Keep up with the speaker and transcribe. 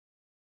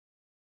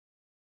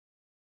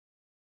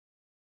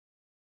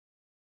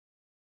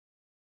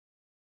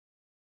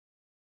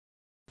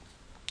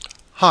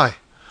Hi,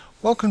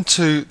 welcome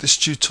to this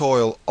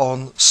tutorial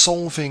on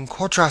solving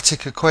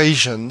quadratic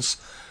equations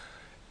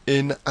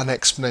in an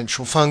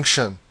exponential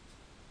function.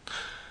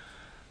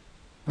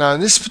 Now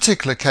in this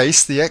particular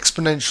case the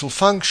exponential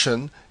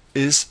function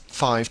is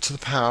 5 to the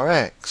power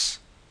x.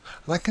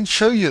 And I can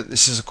show you that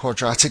this is a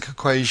quadratic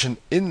equation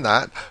in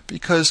that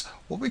because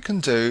what we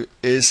can do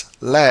is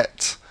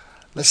let's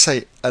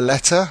say a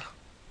letter,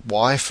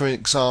 y for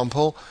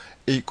example,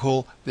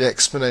 equal the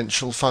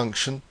exponential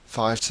function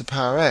 5 to the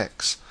power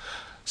x.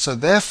 So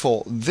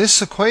therefore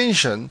this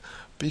equation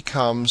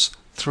becomes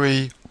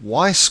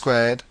 3y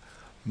squared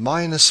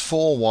minus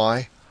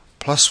 4y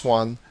plus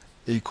 1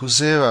 equals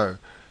 0.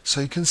 So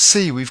you can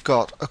see we've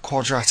got a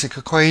quadratic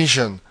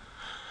equation.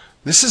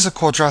 This is a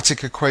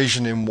quadratic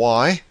equation in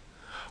y,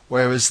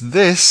 whereas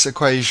this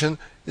equation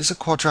is a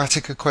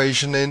quadratic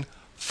equation in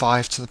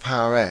 5 to the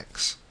power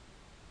x.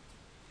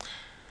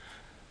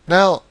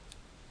 Now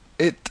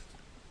it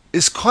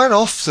is quite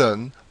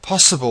often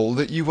possible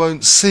that you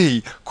won't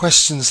see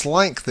questions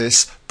like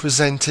this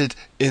presented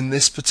in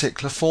this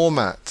particular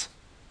format.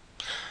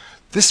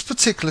 This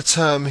particular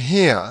term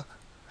here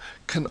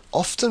can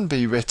often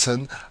be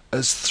written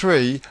as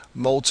 3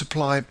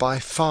 multiplied by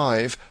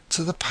 5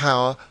 to the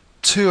power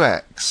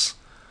 2x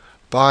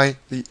by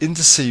the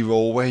indices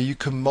rule, where you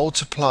can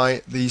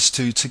multiply these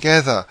two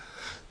together.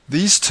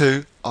 These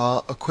two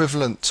are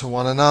equivalent to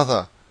one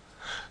another.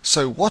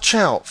 So watch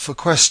out for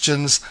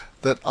questions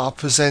that are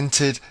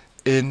presented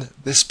in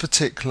this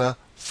particular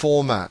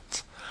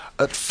format.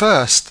 At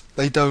first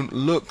they don't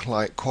look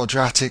like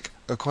quadratic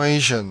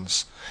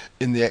equations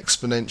in the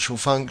exponential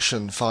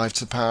function 5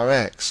 to the power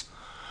x,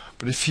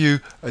 but if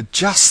you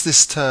adjust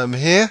this term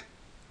here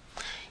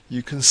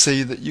you can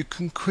see that you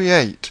can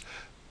create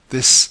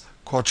this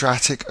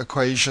quadratic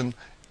equation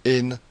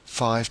in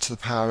 5 to the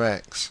power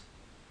x.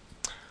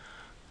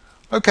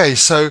 Okay,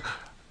 so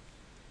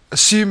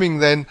assuming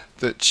then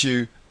that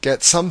you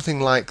get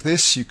something like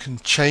this, you can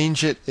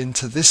change it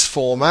into this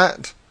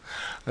format,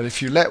 and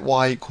if you let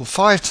y equal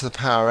 5 to the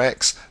power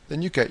x,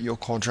 then you get your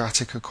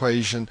quadratic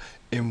equation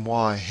in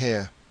y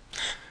here.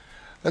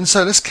 And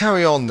so let's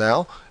carry on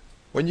now.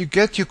 When you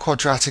get your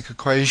quadratic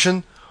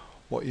equation,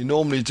 what you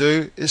normally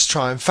do is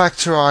try and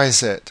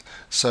factorize it.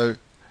 So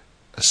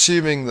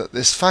assuming that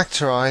this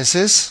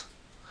factorizes,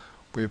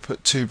 we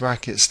put 2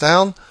 brackets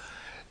down.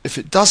 If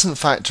it doesn't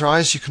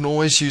factorize, you can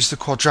always use the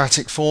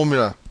quadratic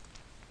formula.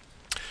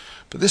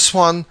 But this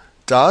one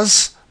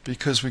does,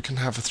 because we can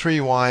have a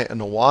 3y and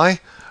a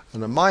y,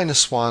 and a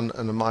minus 1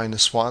 and a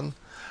minus 1,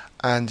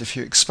 and if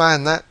you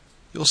expand that,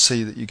 you'll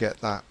see that you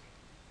get that.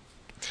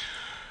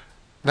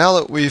 Now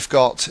that we've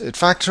got it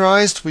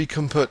factorized, we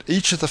can put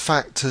each of the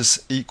factors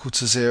equal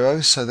to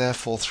 0, so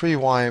therefore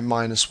 3y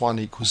minus 1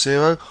 equals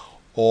 0,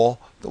 or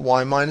the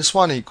y minus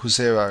 1 equals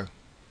 0.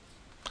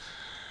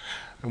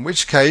 In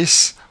which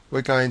case,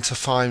 we're going to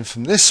find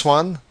from this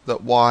one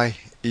that y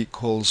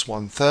equals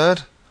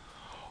 1/3,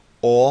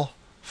 or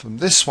from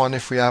this one,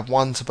 if we add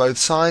 1 to both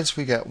sides,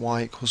 we get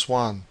y equals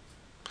 1.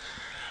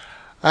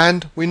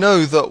 And we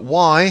know that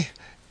y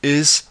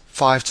is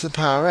 5 to the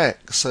power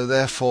x, so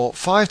therefore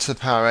 5 to the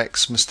power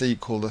x must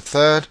equal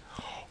 1/3,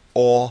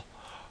 or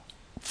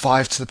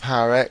 5 to the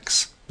power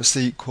x must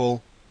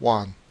equal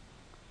 1.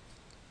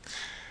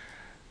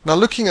 Now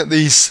looking at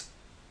these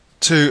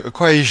two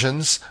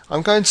equations,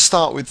 I'm going to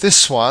start with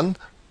this one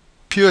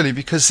purely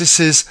because this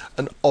is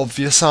an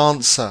obvious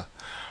answer.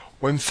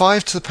 When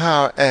 5 to the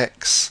power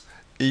x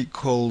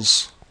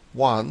equals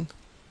 1,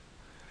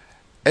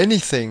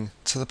 anything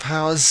to the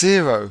power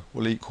 0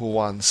 will equal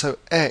 1. So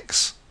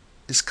x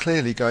is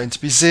clearly going to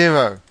be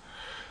 0.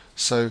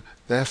 So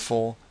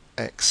therefore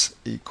x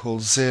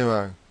equals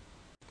 0.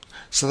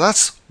 So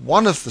that's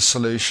one of the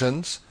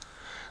solutions.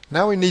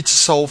 Now we need to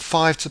solve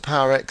 5 to the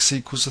power x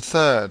equals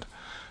 1/3.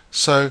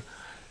 So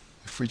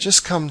if we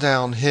just come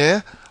down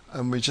here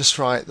and we just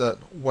write that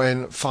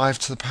when 5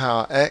 to the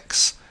power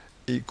x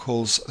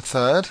equals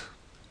 1/3,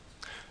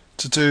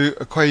 to do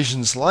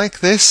equations like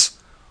this,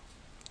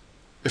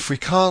 if we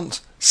can't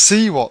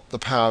see what the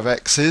power of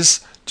x is,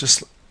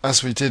 just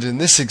as we did in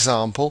this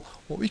example,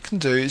 what we can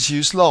do is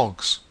use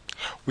logs.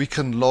 We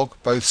can log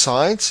both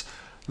sides,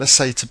 let's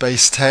say to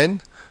base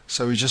 10,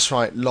 so we just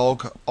write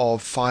log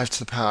of 5 to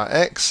the power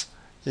x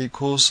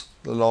equals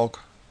the log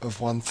of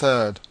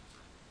 1/3.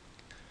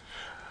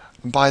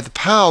 And by the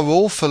power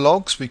rule for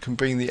logs, we can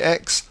bring the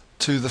x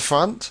to the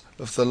front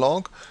of the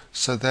log,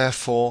 so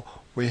therefore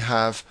we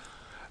have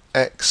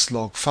x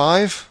log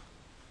 5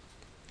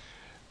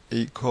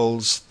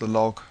 equals the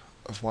log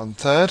of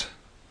 1/3.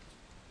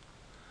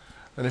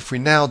 And if we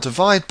now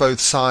divide both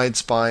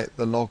sides by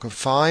the log of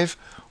 5,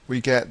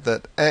 we get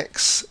that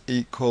x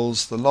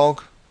equals the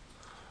log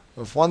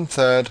of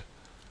 1/3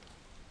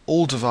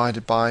 all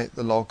divided by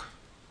the log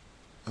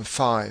of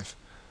 5.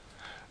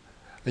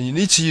 And you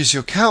need to use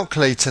your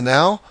calculator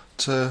now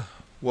to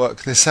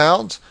work this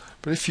out,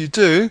 but if you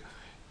do,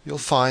 you'll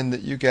find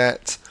that you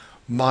get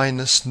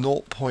minus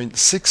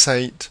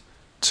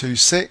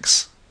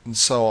 0.6826 and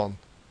so on.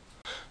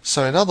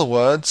 So in other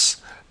words,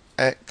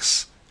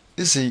 x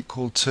is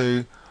equal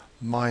to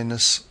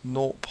minus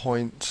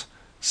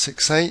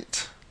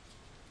 0.68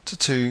 to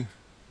 2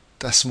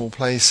 decimal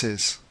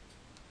places.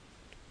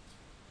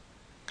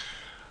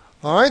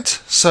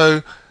 Alright,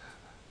 so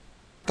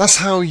that's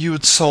how you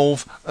would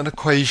solve an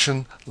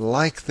equation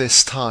like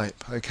this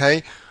type.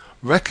 Okay,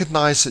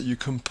 recognize that you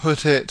can put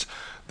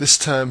this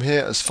term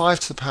here as 5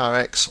 to the power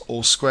x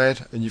all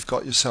squared, and you've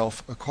got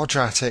yourself a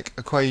quadratic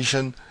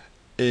equation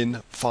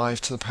in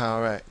 5 to the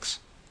power x.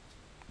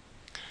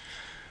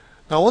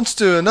 Now I want to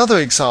do another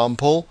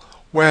example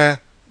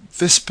where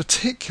this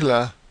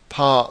particular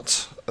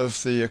part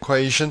of the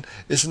equation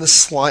is in a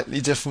slightly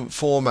different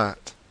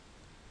format.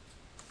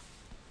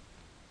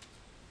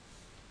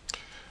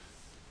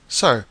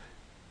 So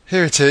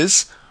here it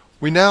is.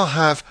 We now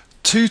have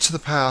 2 to the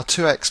power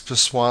 2x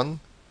plus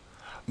 1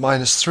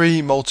 minus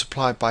 3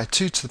 multiplied by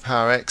 2 to the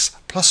power x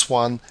plus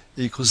 1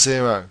 equals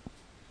 0.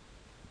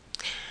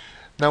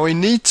 Now we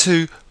need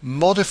to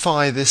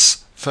modify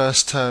this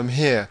first term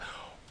here.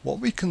 What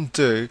we can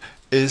do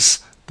is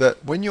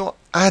that when you're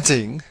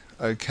adding,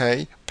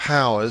 okay,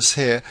 powers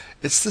here,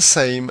 it's the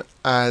same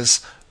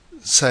as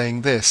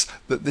saying this,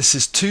 that this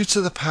is 2 to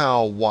the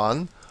power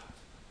 1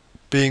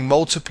 being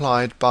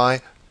multiplied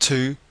by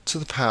 2 to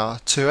the power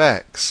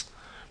 2x,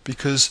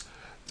 because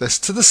there's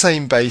to the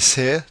same base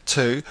here,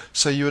 2,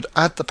 so you would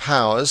add the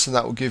powers and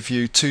that will give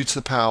you 2 to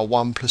the power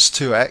 1 plus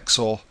 2x,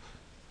 or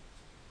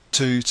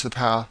 2 to the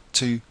power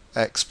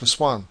 2x plus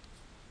 1.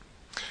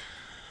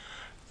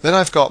 Then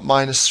I've got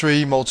minus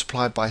 3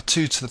 multiplied by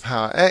 2 to the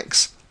power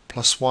x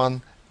plus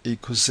 1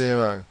 equals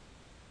 0.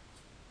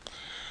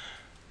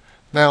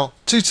 Now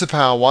 2 to the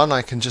power 1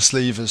 I can just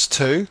leave as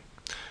 2.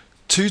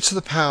 2 to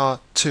the power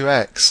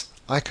 2x,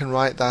 I can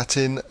write that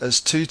in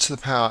as 2 to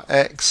the power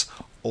x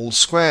all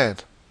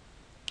squared.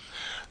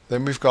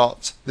 Then we've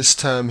got this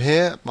term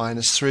here,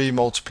 minus 3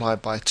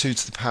 multiplied by 2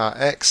 to the power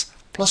x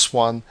plus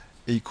 1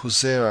 equals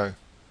 0.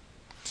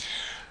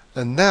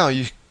 And now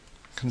you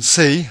can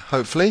see,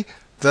 hopefully,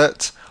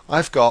 that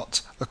I've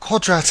got a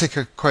quadratic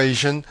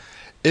equation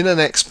in an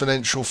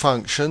exponential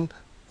function,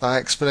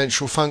 that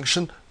exponential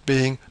function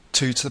being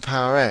 2 to the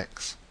power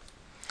x.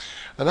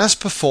 And as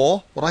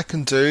before, what I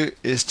can do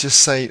is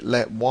just say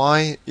let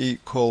y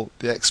equal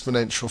the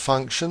exponential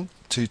function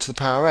 2 to the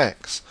power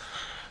x.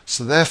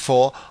 So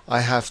therefore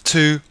I have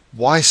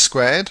 2y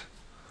squared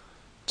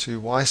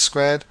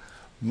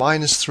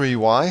minus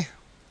 3y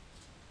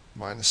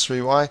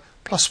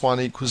plus 1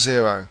 equals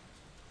 0.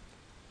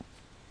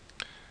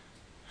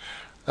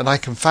 And I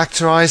can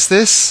factorize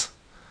this,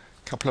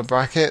 couple of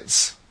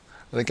brackets,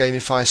 and again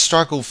if I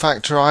struggle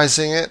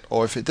factorizing it,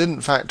 or if it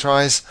didn't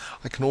factorize,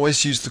 I can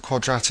always use the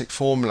quadratic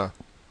formula.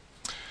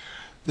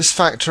 This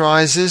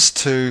factorizes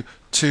to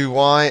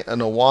 2y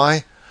and a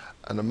y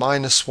and a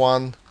minus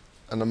 1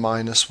 and a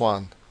minus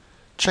 1.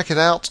 Check it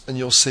out and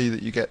you'll see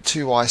that you get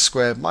 2y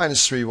squared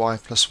minus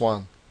 3y plus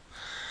 1.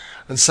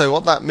 And so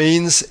what that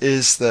means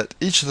is that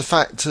each of the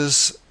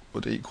factors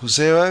would equal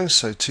 0,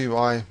 so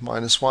 2y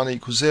minus 1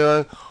 equals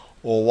 0,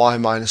 or y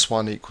minus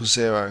 1 equals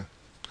 0.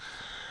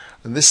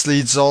 And this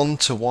leads on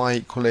to y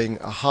equaling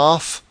a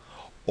half,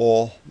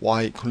 or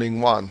y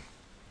equaling 1.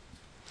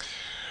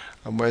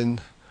 And when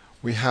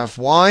we have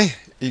y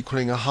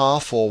equaling a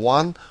half or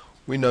 1,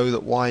 we know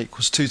that y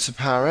equals 2 to the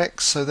power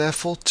x, so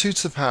therefore 2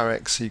 to the power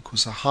x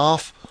equals a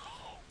half,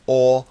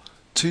 or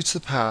 2 to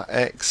the power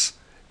x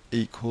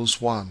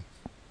equals 1.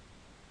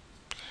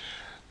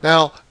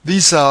 Now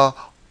these are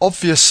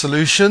obvious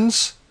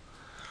solutions,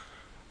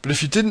 but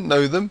if you didn't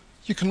know them,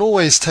 you can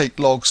always take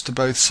logs to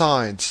both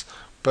sides.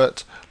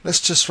 But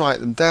let's just write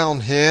them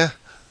down here.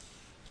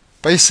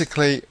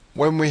 Basically,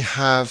 when we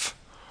have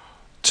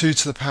 2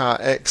 to the power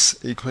x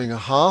equaling a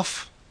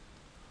half,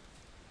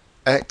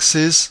 x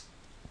is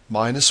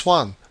minus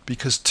 1,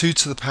 because 2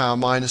 to the power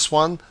minus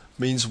 1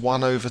 means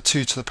 1 over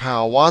 2 to the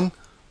power 1,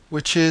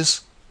 which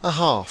is a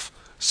half.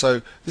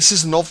 So this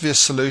is an obvious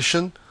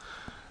solution,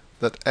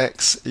 that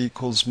x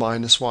equals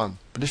minus 1.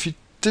 But if you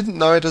didn't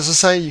know it, as I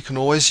say, you can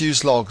always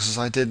use logs, as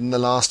I did in the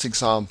last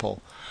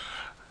example.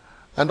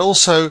 And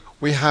also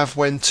we have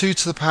when 2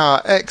 to the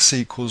power x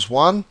equals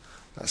 1,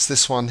 that's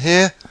this one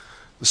here,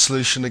 the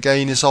solution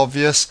again is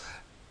obvious.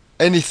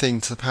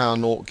 Anything to the power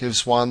 0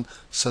 gives 1,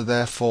 so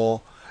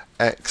therefore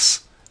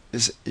x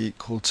is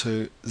equal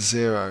to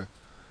 0.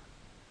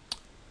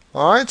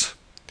 Alright?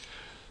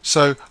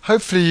 So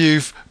hopefully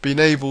you've been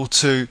able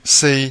to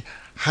see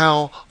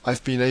how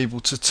I've been able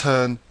to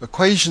turn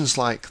equations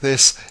like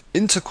this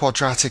into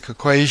quadratic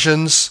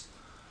equations,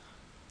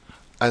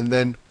 and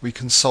then we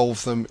can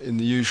solve them in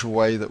the usual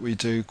way that we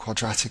do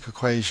quadratic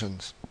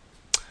equations.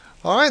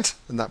 Alright,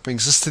 and that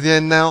brings us to the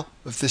end now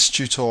of this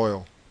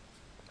tutorial.